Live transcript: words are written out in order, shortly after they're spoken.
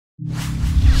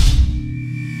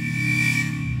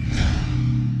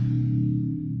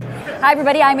Hi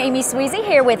everybody, I'm Amy Sweezy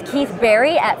here with Keith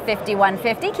Berry at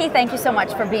 5150. Keith, thank you so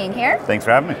much for being here. Thanks for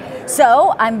having me.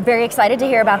 So, I'm very excited to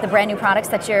hear about the brand new products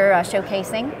that you're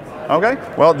showcasing. Okay,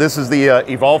 well this is the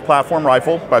Evolve platform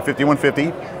rifle by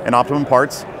 5150 and Optimum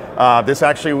Parts. This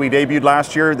actually we debuted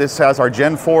last year. This has our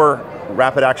Gen 4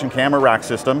 rapid action camera rack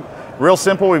system. Real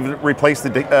simple, we've replaced the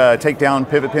takedown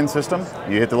pivot pin system.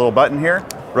 You hit the little button here,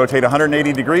 rotate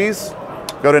 180 degrees,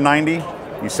 go to 90,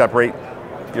 you separate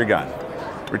your gun.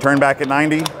 Return back at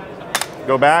 90,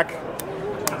 go back,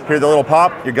 hear the little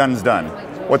pop, your gun's done.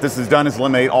 What this has done is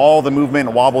eliminate all the movement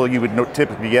and wobble you would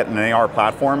typically get in an AR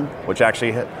platform, which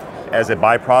actually, as a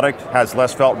byproduct, has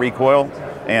less felt recoil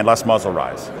and less muzzle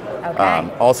rise.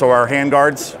 Okay. Also our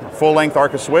handguards, full-length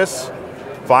Arca Swiss,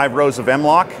 5 rows of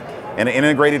M-lock, and an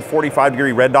integrated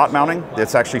 45-degree red dot mounting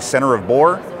that's actually center of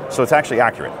bore, so it's actually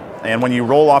accurate. And when you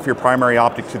roll off your primary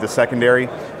optic to the secondary,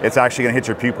 it's actually going to hit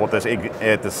your pupil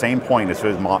at the same point as it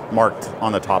is marked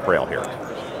on the top rail here.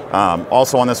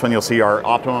 Also on this one, you'll see our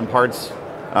Optimum Parts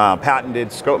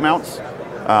patented scope mounts.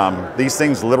 These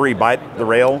things literally bite the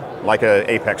rail like an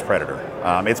apex predator.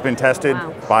 It's been tested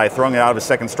by throwing it out of a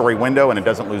second-story window, and it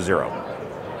doesn't lose zero.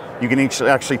 You can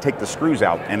actually take the screws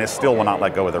out, and it still will not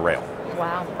let go of the rail.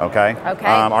 Wow. Okay? Okay.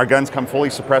 Our guns come fully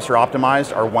suppressor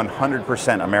optimized, are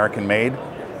 100% American made.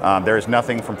 There is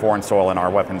nothing from foreign soil in our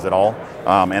weapons at all.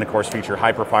 And of course feature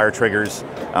hyperfire triggers.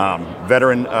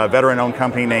 Veteran-owned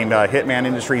company named Hitman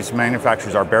Industries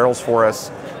manufactures our barrels for us.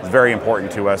 It's very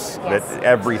important to us that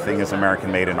everything is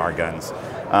American made in our guns.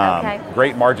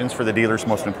 Great margins for the dealers,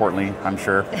 most importantly, I'm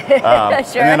sure. Sure. And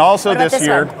then also this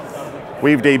year, one?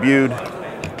 we've debuted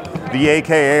the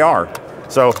AK AR.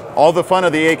 So all the fun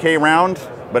of the AK round,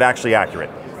 but actually accurate,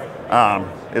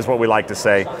 is what we like to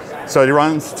say. So it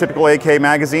runs typical AK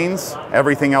magazines.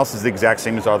 Everything else is the exact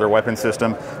same as our other weapon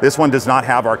system. This one does not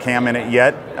have our cam in it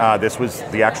yet. This was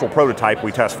the actual prototype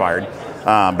we test fired.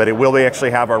 But it will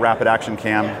actually have our rapid action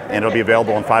cam, and it'll be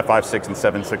available in 5.56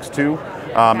 and 7.62.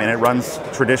 And it runs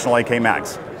traditional AK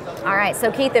mags. All right, so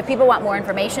Keith, if people want more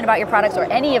information about your products or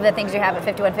any of the things you have at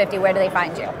 5150, where do they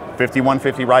find you?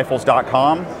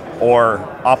 5150rifles.com or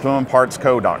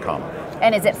optimumpartsco.com.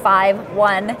 And is it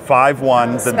 51?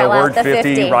 51, the word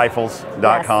 50,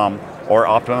 rifles.com or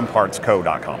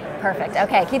optimumpartsco.com. Perfect.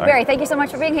 Okay, Keith Berry, thank you so much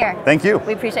for being here. Thank you.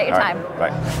 We appreciate your time.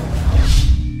 Bye.